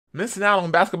Missing out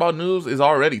on basketball news is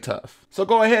already tough. So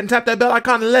go ahead and tap that bell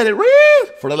icon and let it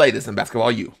ring for the latest in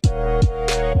Basketball U.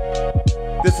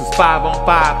 This is 5 on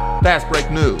 5 fast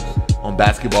break news on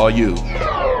Basketball U.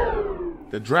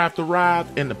 The draft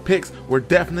arrived and the picks were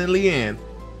definitely in.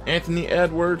 Anthony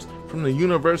Edwards from the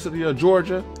University of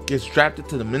Georgia gets drafted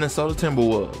to the Minnesota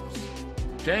Timberwolves.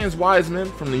 James Wiseman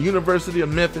from the University of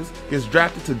Memphis gets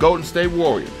drafted to Golden State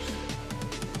Warriors.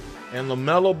 And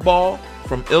Lamelo Ball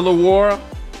from Illawarra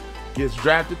gets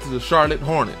drafted to the Charlotte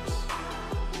Hornets.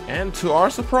 And to our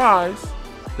surprise,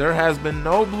 there has been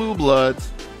no blue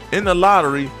bloods in the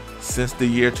lottery since the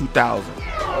year 2000.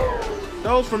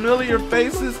 Those familiar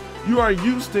faces you are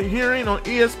used to hearing on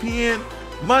ESPN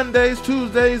Mondays,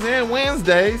 Tuesdays, and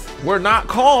Wednesdays were not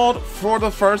called for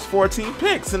the first 14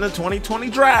 picks in the 2020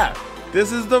 draft.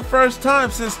 This is the first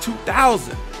time since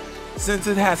 2000 since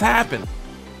it has happened.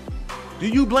 Do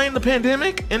you blame the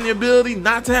pandemic and the ability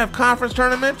not to have conference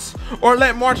tournaments, or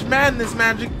let March Madness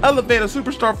magic elevate a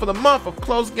superstar for the month of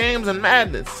close games and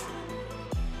madness?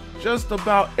 Just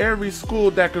about every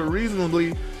school that could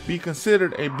reasonably be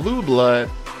considered a blue blood,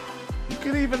 you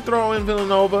could even throw in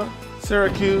Villanova,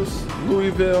 Syracuse,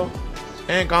 Louisville,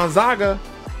 and Gonzaga,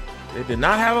 they did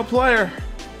not have a player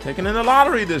taken in the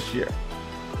lottery this year.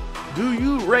 Do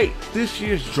you rate this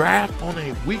year's draft on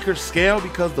a weaker scale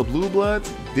because the Blue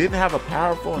Bloods didn't have a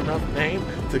powerful enough name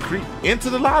to creep into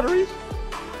the lottery?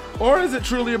 Or is it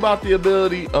truly about the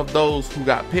ability of those who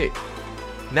got picked,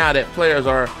 now that players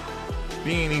are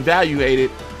being evaluated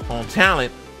on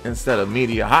talent instead of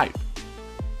media hype?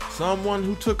 Someone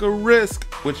who took a risk,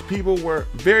 which people were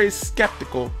very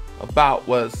skeptical about,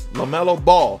 was Lamelo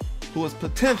Ball, who was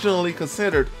potentially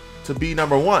considered to be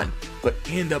number 1, but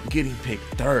ended up getting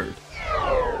picked 3rd.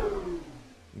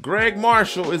 Greg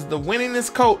Marshall is the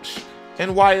winningest coach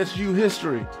in YSU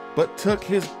history, but took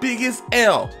his biggest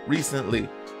L recently.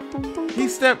 He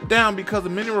stepped down because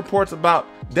of many reports about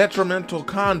detrimental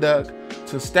conduct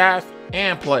to staff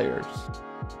and players.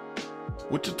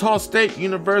 Wichita State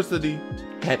University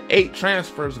had 8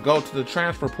 transfers go to the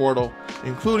transfer portal,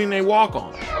 including a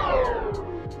walk-on.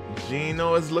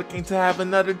 Gino is looking to have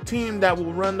another team that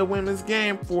will run the women's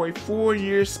game for a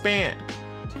 4-year span.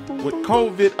 With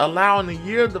COVID allowing a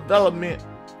year of development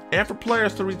and for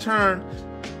players to return,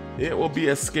 it will be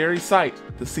a scary sight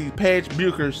to see Paige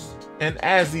Buchers and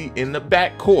Azzy in the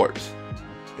backcourt.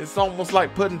 It's almost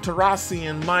like putting Taurasi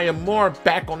and Maya Moore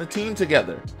back on the team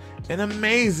together. An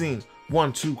amazing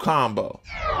 1-2 combo.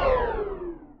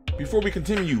 Before we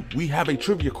continue, we have a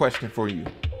trivia question for you.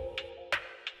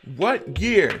 What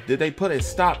year did they put a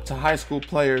stop to high school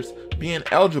players being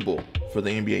eligible for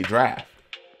the NBA draft?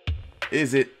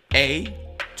 Is it A,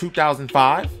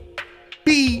 2005,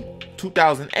 B,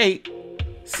 2008,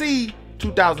 C,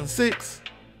 2006,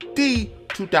 D,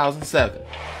 2007?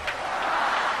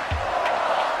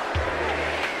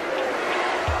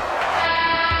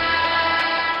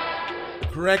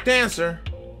 Correct answer,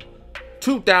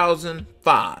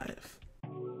 2005.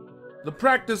 The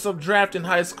practice of drafting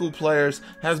high school players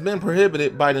has been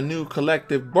prohibited by the new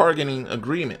collective bargaining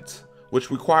agreement,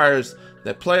 which requires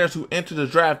that players who enter the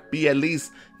draft be at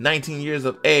least 19 years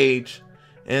of age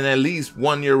and at least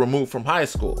 1 year removed from high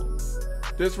school.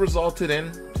 This resulted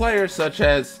in players such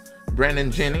as Brandon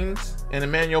Jennings and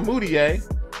Emmanuel Mudiay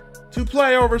to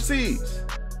play overseas.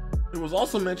 It was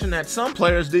also mentioned that some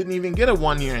players didn't even get a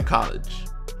 1 year in college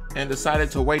and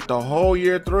decided to wait the whole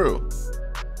year through.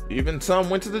 Even some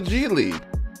went to the G League,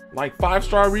 like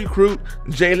 5-star recruit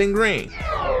Jalen Green.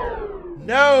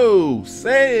 No,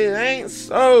 say it ain't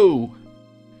so.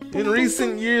 In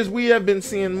recent years, we have been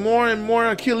seeing more and more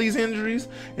Achilles injuries,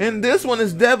 and this one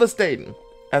is devastating,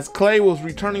 as Clay was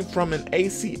returning from an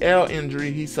ACL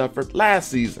injury he suffered last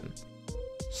season.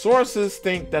 Sources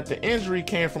think that the injury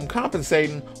came from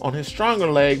compensating on his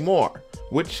stronger leg more,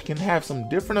 which can have some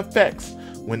different effects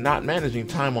when not managing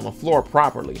time on the floor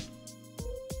properly.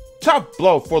 Tough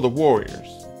blow for the Warriors.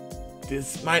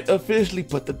 This might officially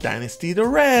put the dynasty to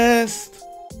rest.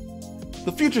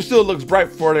 The future still looks bright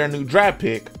for their new draft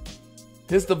pick.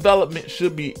 His development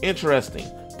should be interesting,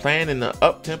 playing in an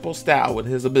up-tempo style with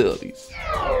his abilities.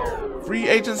 Free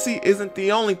agency isn't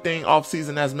the only thing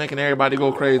off-season that's making everybody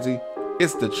go crazy.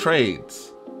 It's the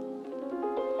trades.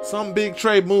 Some big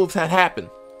trade moves had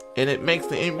happened, and it makes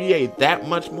the NBA that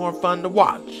much more fun to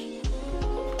watch.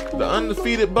 The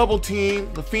undefeated bubble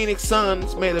team, the Phoenix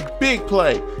Suns, made a big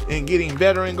play in getting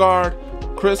veteran guard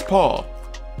Chris Paul,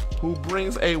 who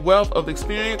brings a wealth of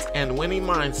experience and winning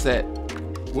mindset.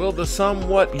 Will the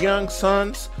somewhat young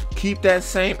Suns keep that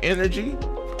same energy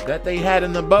that they had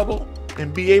in the bubble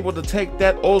and be able to take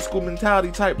that old school mentality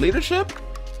type leadership?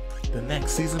 The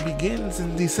next season begins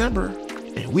in December,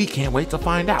 and we can't wait to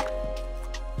find out.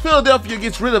 Philadelphia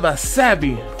gets rid of a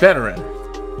savvy veteran.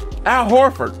 Al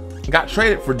Horford got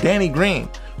traded for Danny Green,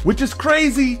 which is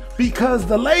crazy because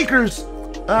the Lakers,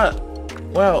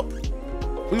 well,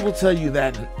 we will tell you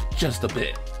that in just a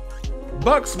bit.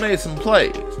 Bucks made some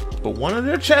plays, but one of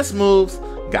their chess moves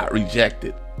got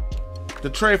rejected. The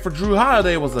trade for Drew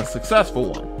Holiday was a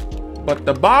successful one, but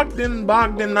the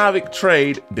Bogdanovic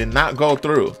trade did not go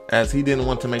through as he didn't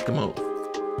want to make the move.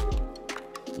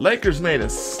 Lakers made a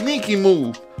sneaky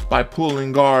move by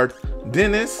pulling guard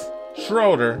Dennis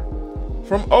Schroeder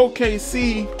from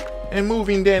OKC and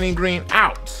moving Danny Green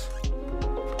out.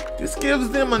 This gives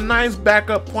them a nice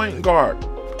backup point guard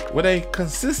with a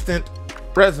consistent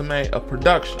resume of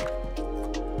production.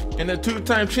 And the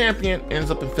two-time champion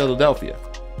ends up in Philadelphia.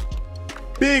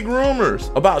 Big rumors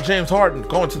about James Harden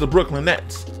going to the Brooklyn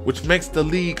Nets, which makes the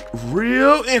league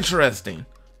real interesting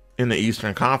in the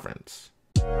Eastern Conference.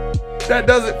 That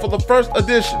does it for the first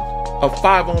edition of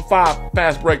 5 on 5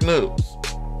 Fast Break News.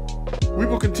 We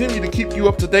will continue to keep you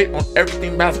up to date on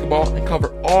everything basketball and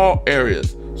cover all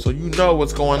areas so you know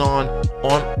what's going on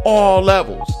all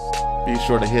levels. Be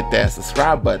sure to hit that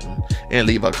subscribe button and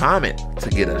leave a comment to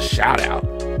get a shout out.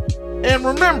 And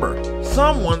remember,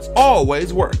 someone's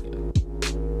always working.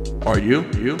 Are you?